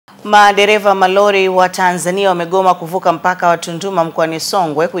Madereva malori wa Tanzania wamegoma kuvuka mpaka wa Tunduma mkoani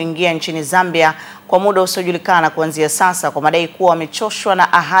Songwe kuingia nchini Zambia kwa muda usiojulikana kuanzia sasa, kwa madai kuwa wamechoshwa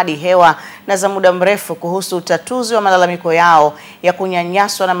na ahadi hewa na za muda mrefu kuhusu utatuzi wa malalamiko yao ya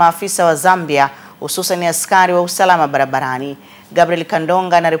kunyanyaswa na maafisa wa Zambia, hususan askari wa usalama barabarani. Gabriel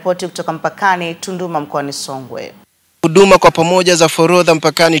Kandonga na ripoti kutoka mpakani Tunduma mkoani Songwe. Huduma kwa pamoja za forodha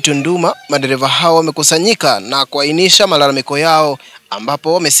mpakani Tunduma, madereva hao wamekusanyika na kuainisha malalamiko yao,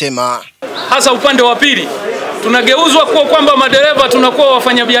 ambapo wamesema hasa upande wa pili tunageuzwa kuwa kwamba madereva tunakuwa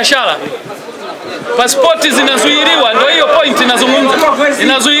wafanyabiashara. Pasipoti zinazuiliwa, ndio hiyo point inazungumza.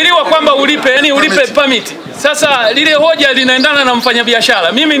 Inazuiliwa kwamba ulipe permit. Sasa lile hoja linaendana na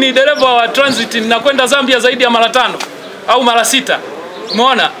mfanyabiashara. Mimi ni dereva wa transit, ninakwenda Zambia zaidi ya mara 5 au mara 6.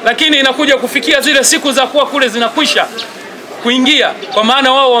 Umeona? Lakini inakuja kufikia zile siku za kuwa kule zinakwisha kuingia, kwa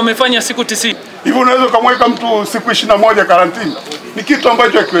maana wao wamefanya siku 90. Hivi unaweza kumweka mtu siku 21 karantini? Ni kitu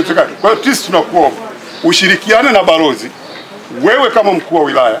ambacho hakiwezekani. Kwa hiyo sisi tunakuomba ushirikiane na balozi, wewe kama mkuu wa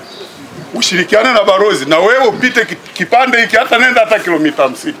wilaya ushirikiane na balozi, na wewe upite kipande hiki, hata nenda hata kilomita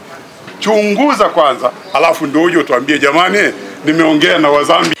 50. Chunguza kwanza, alafu ndio uje tuambie jamani, nimeongea na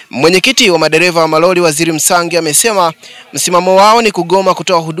Wazambia. Mwenyekiti wa madereva wa malori Waziri Msangi amesema msimamo wao ni kugoma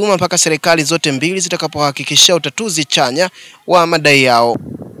kutoa huduma mpaka serikali zote mbili zitakapohakikisha utatuzi chanya wa madai yao.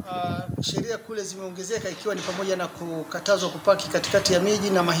 Sheria kule zimeongezeka, ikiwa ni pamoja na kukatazwa kupaki katikati ya miji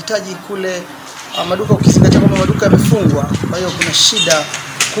na mahitaji kule maduka, ukizingatia kwamba maduka yamefungwa. Kwa hiyo kuna shida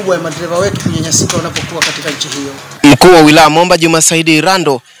kubwa ya madereva wetu kunyanyasika wanapokuwa katika nchi hiyo. Mkuu wa wilaya Momba Juma Saidi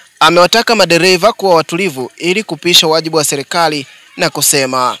Rando amewataka madereva kuwa watulivu ili kupisha wajibu wa serikali na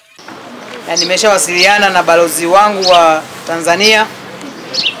kusema, na nimeshawasiliana na balozi wangu wa Tanzania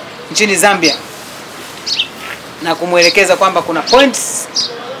nchini Zambia na kumuelekeza kwamba kuna points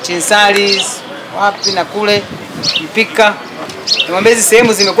Chinsalis wapi na kule Mpika. Nimwambia hizi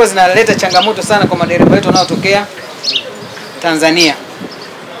sehemu zimekuwa zinaleta changamoto sana kwa madereva wetu wanaotokea Tanzania.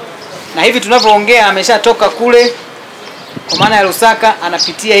 Na hivi tunavyoongea ameshatoka kule kwa maana ya Lusaka,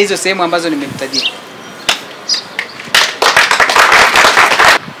 anapitia hizo sehemu ambazo nimemtajia.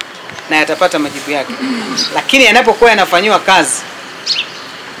 Na yatapata majibu yake. Lakini yanapokuwa yanafanywa kazi,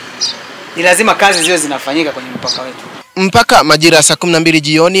 ni lazima kazi ziwe zinafanyika kwenye mpaka wetu. Mpaka majira ya saa 12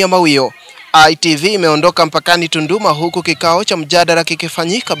 jioni ya mawio, ITV imeondoka mpakani Tunduma, huku kikao cha mjadala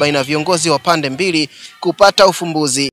kikifanyika baina ya viongozi wa pande mbili kupata ufumbuzi.